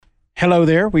Hello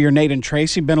there. We are Nate and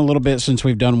Tracy. Been a little bit since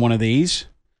we've done one of these.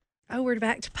 Oh, we're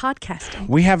back to podcasting.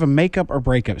 We have a makeup or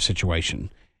breakup situation.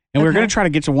 And we were going to try to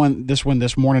get to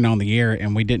this morning on the air,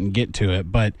 and we didn't get to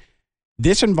it. But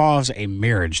this involves a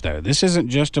marriage, though. This isn't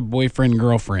just a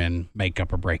boyfriend-girlfriend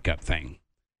makeup or breakup thing.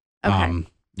 Okay.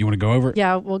 You want to go over it?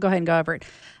 Yeah, we'll go ahead and go over it.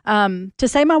 To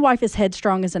say my wife is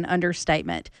headstrong is an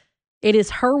understatement. It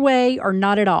is her way or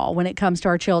not at all when it comes to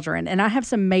our children. And I have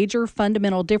some major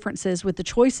fundamental differences with the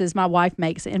choices my wife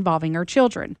makes involving our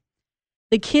children.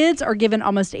 The kids are given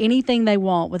almost anything they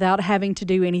want without having to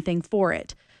do anything for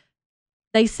it.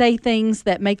 They say things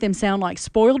that make them sound like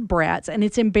spoiled brats, and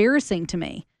it's embarrassing to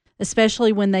me,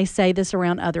 especially when they say this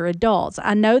around other adults.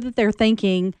 I know that they're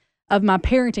thinking of my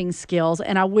parenting skills,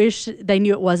 and I wish they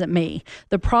knew it wasn't me.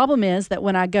 The problem is that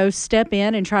when I go step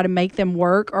in and try to make them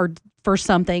work or for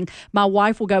something, my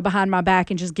wife will go behind my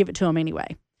back and just give it to them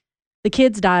anyway. The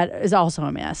kids' diet is also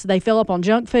a mess. They fill up on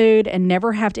junk food and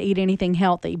never have to eat anything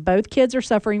healthy. Both kids are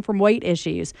suffering from weight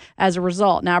issues as a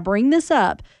result. Now, I bring this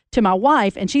up to my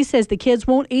wife, and she says the kids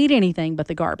won't eat anything but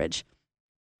the garbage.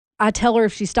 I tell her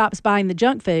if she stops buying the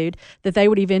junk food, that they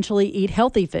would eventually eat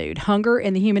healthy food. Hunger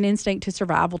and the human instinct to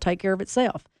survive will take care of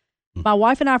itself. My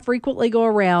wife and I frequently go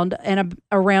around and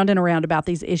around about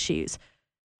these issues.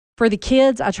 For the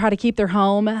kids, I try to keep their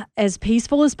home as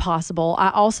peaceful as possible.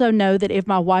 I also know that if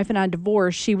my wife and I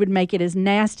divorce, she would make it as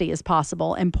nasty as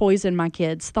possible and poison my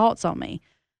kids' thoughts on me.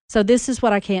 So this is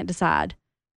what I can't decide.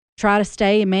 Try to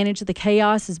stay and manage the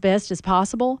chaos as best as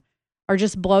possible, or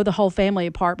just blow the whole family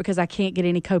apart because I can't get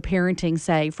any co-parenting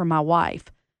say from my wife.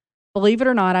 Believe it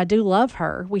or not, I do love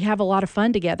her. We have a lot of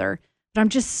fun together, but I'm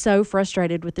just so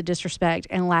frustrated with the disrespect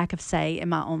and lack of say in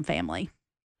my own family.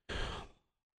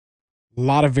 A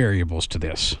lot of variables to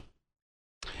this.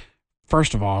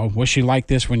 First of all, was she like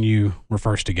this when you were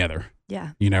first together?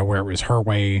 Yeah. You know, where it was her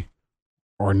way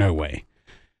or no way.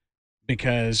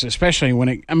 Because especially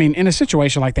in a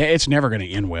situation like that, it's never going to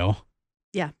end well.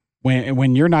 Yeah.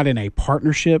 When you're not in a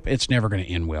partnership, it's never going to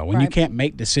end well. When you Right. can't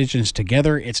make decisions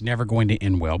together, it's never going to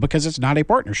end well because it's not a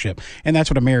partnership. And that's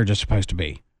what a marriage is supposed to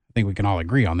be. I think we can all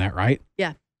agree on that, right?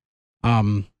 Yeah.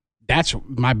 That's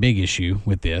my big issue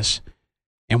with this.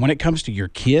 And when it comes to your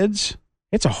kids,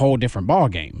 it's a whole different ball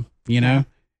game, you know?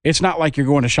 It's not like you're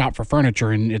going to shop for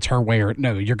furniture and it's her way or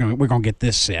no, we're going to get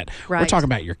this set. Right. We're talking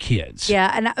about your kids. Yeah,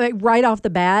 and right off the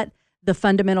bat, the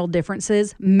fundamental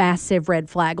differences, massive red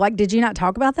flag. Like, did you not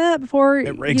talk about that before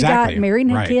you got married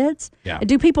and had kids? Yeah.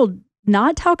 Do people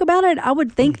not talk about it? I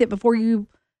would think that before you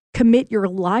commit your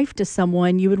life to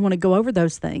someone, you would want to go over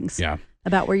those things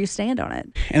about where you stand on it.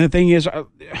 And the thing is,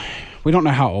 we don't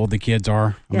know how old the kids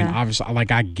are. I mean, Yeah. obviously,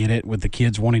 I get it with the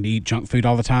kids wanting to eat junk food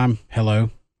all the time. Hello.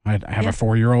 I have a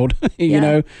 4-year-old, you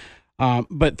know.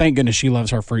 But thank goodness she loves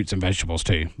her fruits and vegetables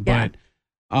too. Yeah.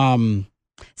 But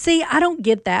See, I don't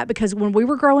get that because when we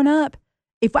were growing up,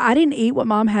 if I didn't eat what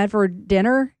mom had for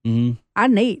dinner, I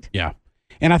didn't eat. Yeah.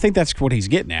 And I think that's what he's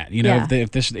getting at. You know,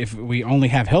 if we only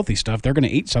have healthy stuff, they're going to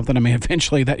eat something. I mean,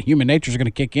 eventually that human nature is going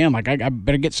to kick in. Like, I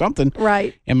better get something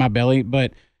in my belly.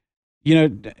 But, you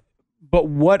know, but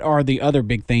what are the other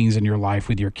big things in your life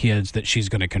with your kids that she's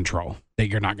going to control, that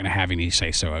you're not going to have any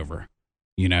say-so over?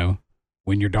 You know,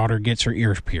 when your daughter gets her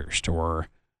ears pierced or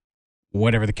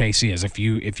whatever the case is, if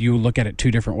you look at it two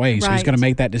different ways, who's going to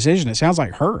make that decision? It sounds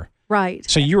like her. Right.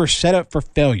 So you are set up for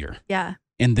failure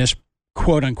in this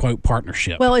quote-unquote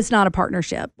partnership. Well, it's not a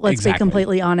partnership. Let's be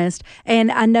completely honest. And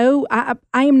I know I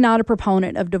am not a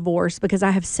proponent of divorce because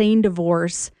I have seen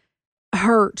divorce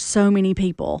hurt so many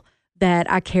people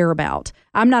that I care about.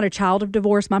 I'm not a child of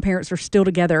divorce. My parents are still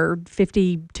together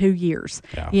 52 years,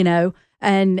 you know,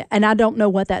 and I don't know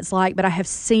what that's like, but I have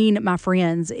seen my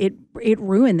friends, it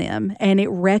ruin them and it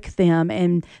wreck them,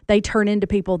 and they turn into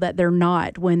people that they're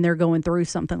not when they're going through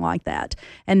something like that.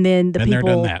 And then people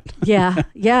done that.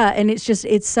 yeah. And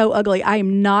it's so ugly. I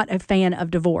am not a fan of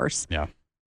divorce. Yeah.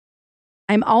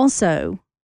 I'm also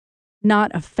not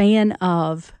a fan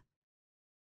of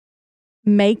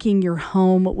making your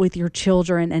home with your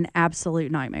children an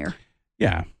absolute nightmare.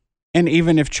 Yeah. And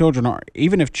even if children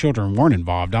weren't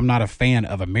involved, I'm not a fan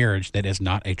of a marriage that is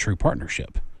not a true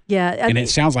partnership. Yeah. And it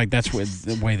sounds like that's what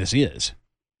the way this is.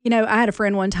 You know, I had a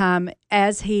friend one time,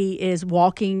 as he is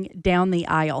walking down the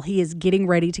aisle, he is getting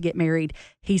ready to get married.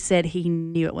 He said he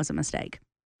knew it was a mistake.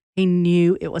 He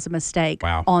knew it was a mistake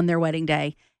on their wedding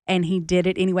day, and he did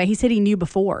it anyway. He said he knew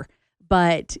before,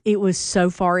 but it was so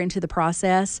far into the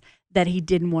process that he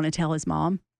didn't want to tell his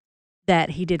mom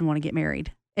that he didn't want to get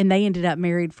married. And they ended up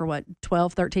married for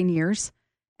 12, 13 years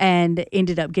and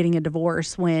ended up getting a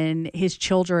divorce when his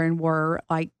children were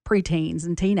like preteens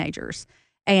and teenagers.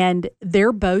 And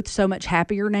they're both so much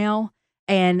happier now.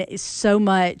 And so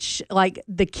much like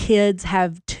the kids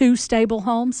have 2 stable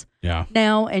homes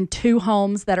now and 2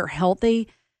 homes that are healthy.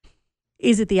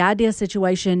 Is it the ideal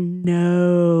situation?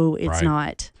 No, it's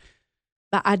not.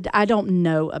 But I don't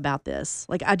know about this.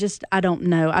 Like, I don't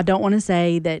know. I don't want to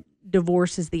say that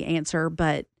divorce is the answer,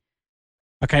 but.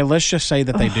 Okay, let's just say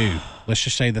that they do. Let's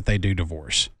just say that they do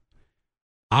divorce.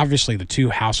 Obviously, the 2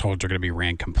 households are going to be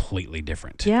ran completely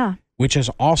different. Yeah. Which is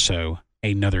also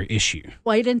another issue.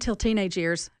 Wait until teenage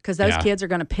years, because those kids are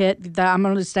going to pit. I'm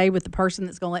going to stay with the person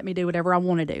that's going to let me do whatever I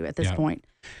want to do at this point,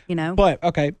 you know? But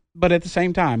at the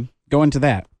same time, going to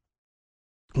that,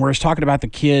 whereas talking about the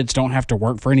kids don't have to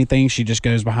work for anything, she just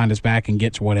goes behind his back and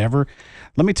gets whatever.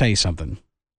 Let me tell you something.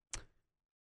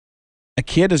 A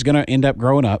kid is going to end up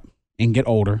growing up and get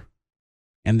older,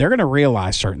 and they're going to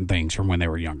realize certain things from when they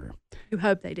were younger. You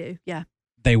hope they do, yeah.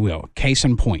 They will. Case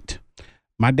in point.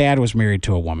 My dad was married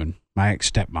to a woman, my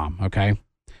ex-stepmom, okay?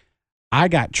 I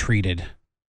got treated,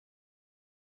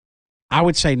 I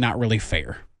would say, not really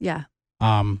fair. Yeah.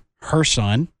 Her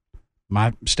son,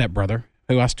 my stepbrother,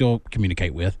 who I still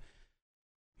communicate with,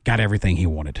 got everything he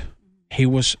wanted. He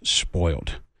was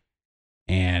spoiled.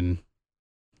 And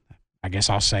I guess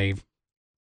I'll say,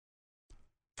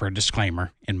 for a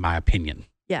disclaimer, in my opinion,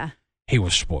 he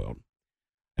was spoiled.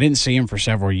 I didn't see him for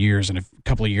several years, and a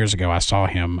couple of years ago I saw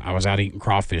him. I was out eating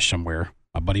crawfish somewhere.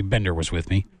 My buddy Bender was with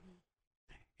me.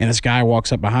 And this guy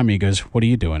walks up behind me and goes, "What are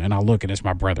you doing?" And I look, and it's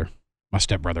my brother, my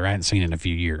stepbrother. I hadn't seen in a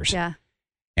few years. Yeah.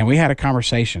 And we had a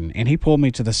conversation, and he pulled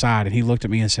me to the side, and he looked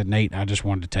at me and said, "Nate, I just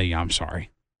wanted to tell you I'm sorry,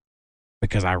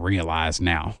 because I realize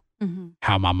now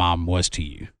how my mom was to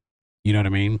you." You know what I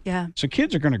mean? Yeah. So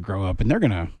kids are going to grow up and they're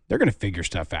going to figure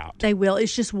stuff out. They will.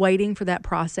 It's just waiting for that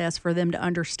process for them to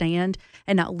understand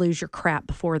and not lose your crap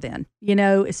before then. You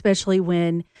know, especially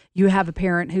when you have a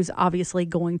parent who's obviously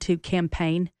going to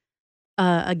campaign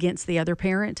against the other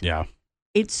parent. Yeah.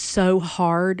 It's so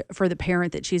hard for the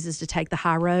parent that chooses to take the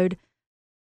high road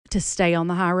to stay on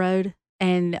the high road.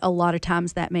 And a lot of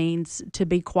times that means to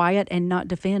be quiet and not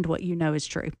defend what you know is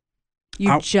true.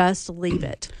 You just leave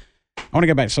it. I want to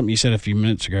go back to something you said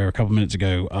a couple minutes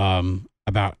ago,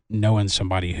 about knowing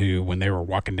somebody who, when they were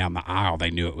walking down the aisle,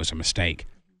 they knew it was a mistake.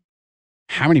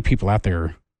 How many people out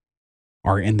there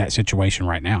are in that situation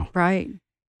right now? Right.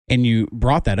 And you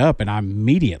brought that up, and I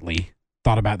immediately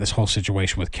thought about this whole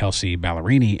situation with Kelsey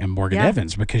Ballerini and Morgan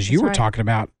Evans, because you were talking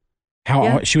about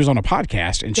how she was on a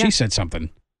podcast and she said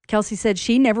something. Kelsey said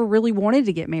she never really wanted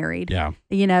to get married. Yeah.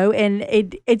 You know, and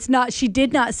it's not, she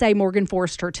did not say Morgan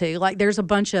forced her to. Like, there's a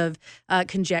bunch of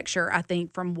conjecture, I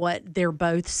think, from what they're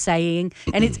both saying.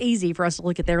 And it's easy for us to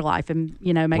look at their life and,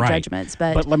 you know, make judgments.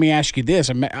 But let me ask you this.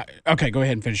 Okay, go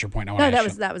ahead and finish your point.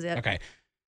 That was it. Okay.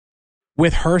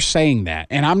 With her saying that,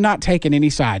 and I'm not taking any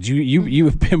sides. You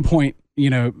have pinpoint, you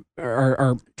know,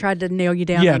 or tried to nail you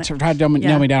down. Yeah, tried to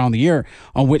nail me down on the ear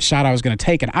on which side I was going to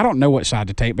take. And I don't know what side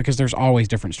to take, because there's always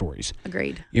different stories.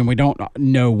 Agreed. And we don't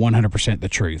know 100% the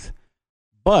truth.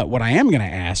 But what I am going to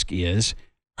ask is,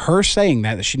 her saying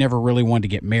that she never really wanted to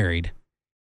get married,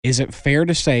 is it fair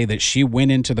to say that she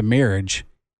went into the marriage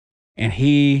and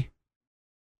he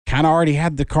kind of already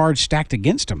had the cards stacked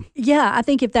against him? Yeah, I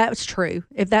think if that's true,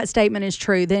 if that statement is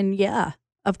true, then yeah,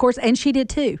 of course. And she did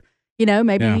too. You know,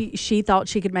 maybe she thought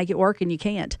she could make it work and you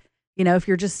can't. You know,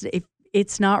 if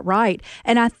it's not right.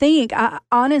 And I think,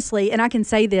 honestly, and I can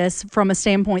say this from a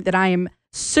standpoint that I am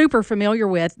super familiar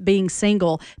with being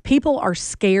single, people are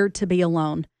scared to be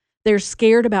alone. They're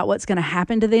scared about what's going to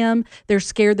happen to them. They're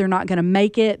scared they're not going to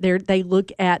make it. They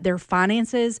look at their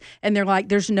finances and they're like,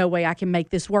 there's no way I can make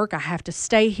this work. I have to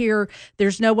stay here.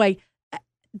 There's no way.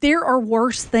 There are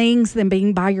worse things than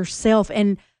being by yourself.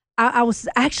 And I was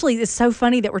actually, it's so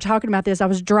funny that we're talking about this. I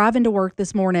was driving to work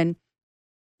this morning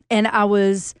and I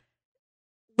was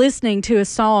listening to a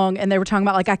song and they were talking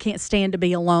about, like, I can't stand to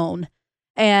be alone.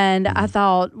 And I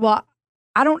thought, well,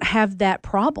 I don't have that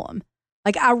problem.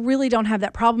 Like, I really don't have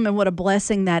that problem. And what a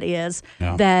blessing that is,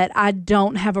 that I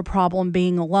don't have a problem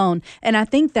being alone. And I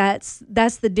think that's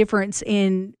the difference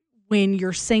in when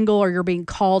you're single or you're being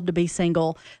called to be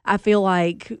single. I feel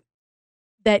like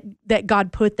that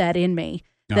God put that in me.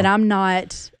 That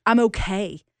I'm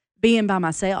okay being by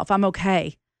myself. I'm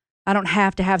okay. I don't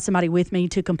have to have somebody with me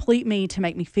to complete me, to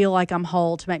make me feel like I'm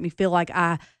whole, to make me feel like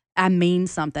I mean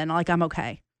something, like I'm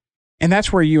okay. And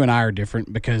that's where you and I are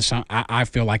different, because I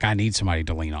feel like I need somebody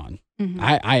to lean on. Mm-hmm.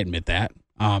 I admit that.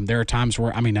 There are times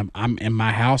where, I'm in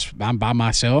my house, I'm by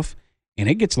myself, and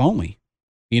it gets lonely.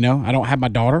 You know, I don't have my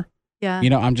daughter. Yeah. You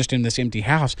know, I'm just in this empty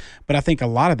house. But I think a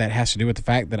lot of that has to do with the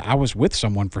fact that I was with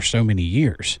someone for so many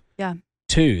years. Yeah.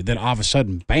 Too, that all of a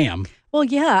sudden, bam. Well,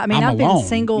 yeah. I mean, I've alone, been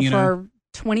single for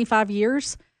 25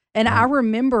 years. And I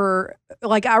remember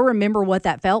what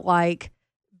that felt like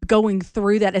going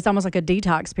through that. It's almost like a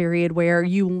detox period where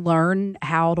you learn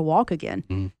how to walk again.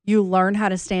 Mm. You learn how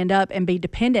to stand up and be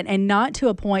dependent, and not to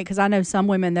a point, because I know some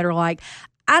women that are like,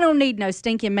 I don't need no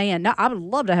stinking man. No, I would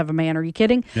love to have a man. Are you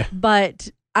kidding? Yeah. But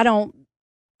I don't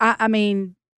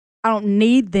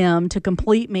need them to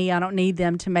complete me. I don't need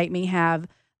them to make me have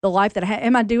the life that I have.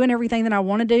 Am I doing everything that I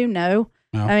want to do? No.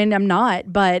 I mean, I'm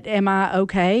not, but am I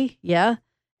okay? Yeah.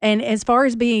 And as far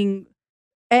as being,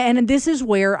 and this is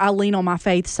where I lean on my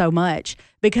faith so much,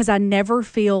 because I never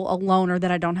feel alone or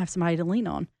that I don't have somebody to lean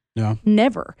on. Yeah.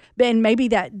 Never. And maybe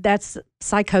that's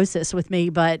psychosis with me,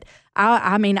 but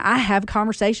I mean, I have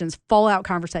conversations, fallout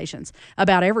conversations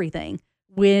about everything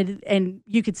and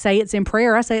you could say it's in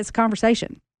prayer. I say it's a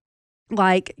conversation.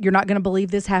 Like, you're not going to believe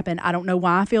this happened. I don't know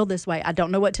why I feel this way. I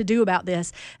don't know what to do about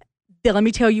this. Let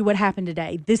me tell you what happened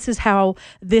today. This is how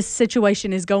this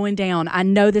situation is going down. I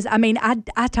know this. I mean,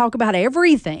 I talk about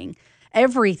everything.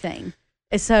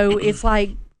 So it's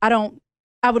like, I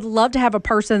would love to have a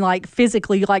person like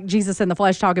physically, like Jesus in the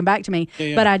flesh talking back to me,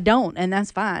 but I don't. And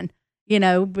that's fine,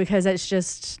 because it's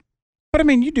just. But I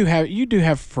mean, you do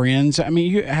have friends. I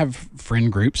mean, you have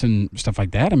friend groups and stuff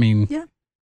like that. I mean, yeah.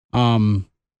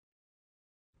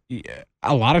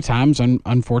 A lot of times,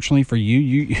 unfortunately for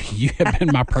you have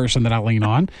been my person that I lean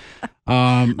on.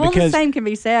 Well, because the same can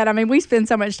be said. I mean, we spend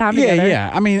so much time together. Yeah.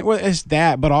 I mean, well, it's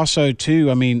that, but also too,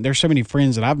 I mean, there's so many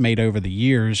friends that I've made over the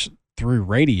years through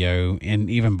radio and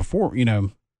even before,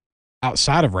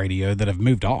 outside of radio that have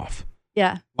moved off.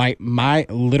 Yeah. Like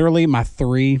literally my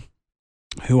three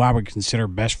who I would consider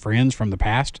best friends from the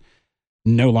past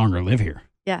no longer live here.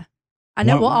 Yeah. I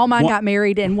know. All mine got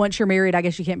married, and once you're married, I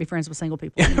guess you can't be friends with single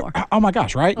people anymore. Oh my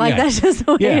gosh, right? Like, that's just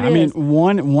the way it is. I mean,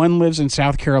 one lives in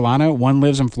South Carolina, one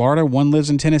lives in Florida, one lives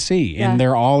in Tennessee, and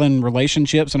they're all in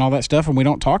relationships and all that stuff, and we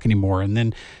don't talk anymore. And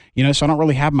then, so I don't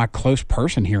really have my close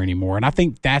person here anymore. And I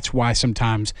think that's why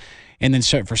sometimes, and then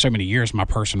for so many years, my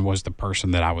person was the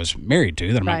person that I was married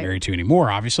to, that I'm not married to anymore,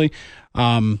 obviously.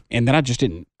 And then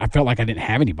I felt like I didn't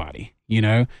have anybody,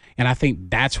 and I think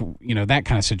that's, that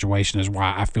kind of situation is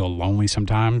why I feel lonely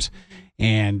sometimes.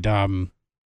 And,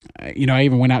 I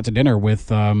even went out to dinner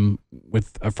with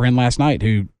a friend last night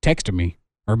who texted me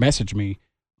or messaged me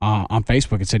on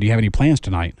Facebook and said, "Do you have any plans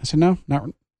tonight?" I said, "No,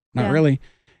 not really."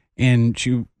 And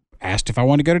she asked if I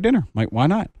wanted to go to dinner. I'm like, why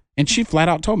not? And she flat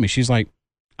out told me, she's like,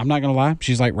 I'm not going to lie.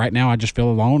 She's like, right now I just feel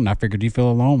alone. And I figured you feel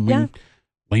alone. We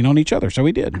lean on each other. So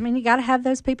we did. I mean, you got to have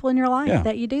those people in your life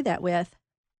that you do that with.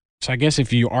 So I guess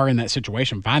if you are in that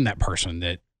situation, find that person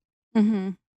that,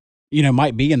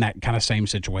 might be in that kind of same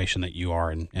situation that you are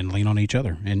and lean on each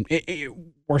other. And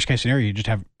worst case scenario, you just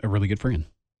have a really good friend.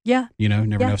 Yeah. Never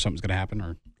know if something's going to happen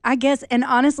or. I guess, and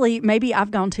honestly, maybe I've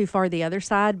gone too far the other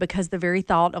side, because the very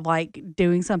thought of like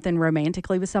doing something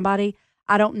romantically with somebody,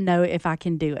 I don't know if I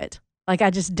can do it. Like,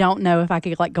 I just don't know if I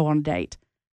could like go on a date,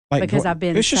 because I've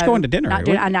been. It's just going to dinner. I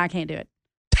can't do it.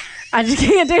 I just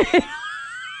can't do it.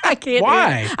 I can't.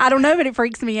 Why? Do it. I don't know, but it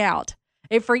freaks me out.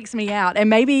 It freaks me out, and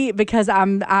maybe because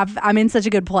I'm in such a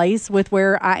good place with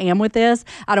where I am with this,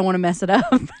 I don't want to mess it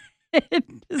up.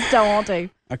 Just don't want to.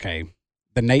 Okay.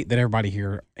 The Nate that everybody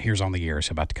hears on the air is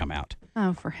about to come out.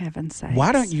 Oh, for heaven's sake.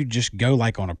 Why don't you just go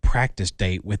like on a practice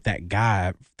date with that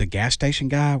guy, the gas station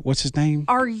guy? What's his name?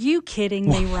 Are you kidding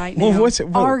me right now?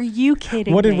 Are you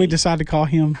kidding me? What did we decide to call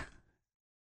him?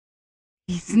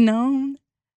 He's known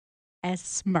as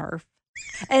Smurf.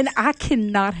 And I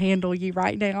cannot handle you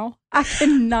right now. I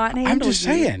cannot handle you. I'm just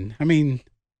saying. I mean,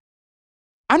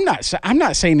 I'm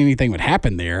not saying anything would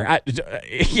happen there.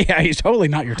 He's totally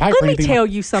not your type. Let me tell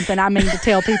you something I mean to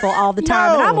tell people all the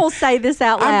time. And I'm going to say this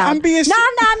out loud. I'm being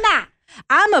Nah.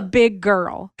 I'm a big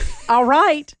girl. All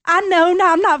right. I know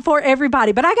I'm not for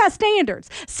everybody, but I got standards.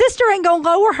 Sister ain't going to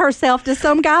lower herself to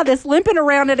some guy that's limping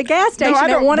around at a gas station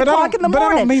at 1 o'clock in the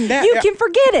morning. I don't mean that. You can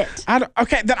forget it.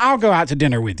 Okay, then I'll go out to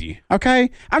dinner with you. Okay?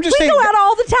 I'm just saying. We go out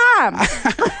all the time.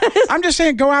 I'm just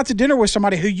saying, go out to dinner with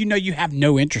somebody who you have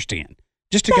no interest in.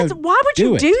 Just to go. Why would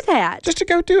you do that? Just to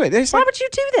go do it. Why would you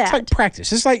do that? It's like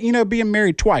practice. It's like, being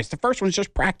married twice. The first one's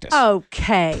just practice.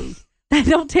 Okay.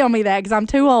 Don't tell me that, because I'm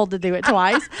too old to do it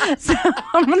twice. So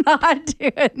I'm not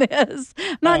doing this.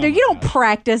 You don't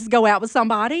practice go out with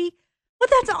somebody. Well,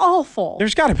 that's awful.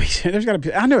 There's got to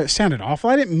be. I know it sounded awful.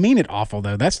 I didn't mean it awful,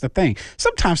 though. That's the thing.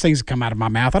 Sometimes things come out of my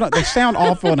mouth. They sound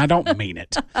awful, and I don't mean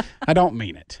it. I don't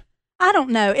mean it. I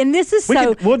don't know. And this is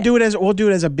we'll do it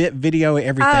as a bit video,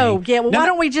 everything. Oh, yeah. Well, why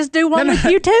don't we just do one with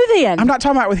you too then? I'm not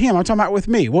talking about with him. I'm talking about with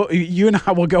me. Well, you and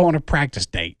I will go on a practice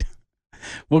date.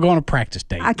 We'll go on a practice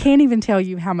date. I can't even tell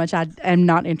you how much I am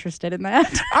not interested in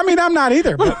that. I mean, I'm not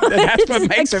either, but that's what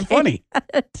makes it funny.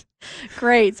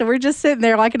 Great. So we're just sitting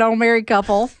there like an old married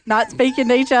couple, not speaking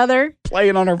to each other.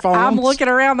 Playing on our phones. I'm looking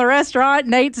around the restaurant.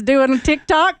 Nate's doing a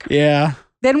TikTok. Yeah.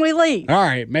 Then we leave. All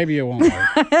right. Maybe it won't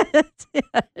work. That's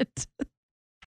it.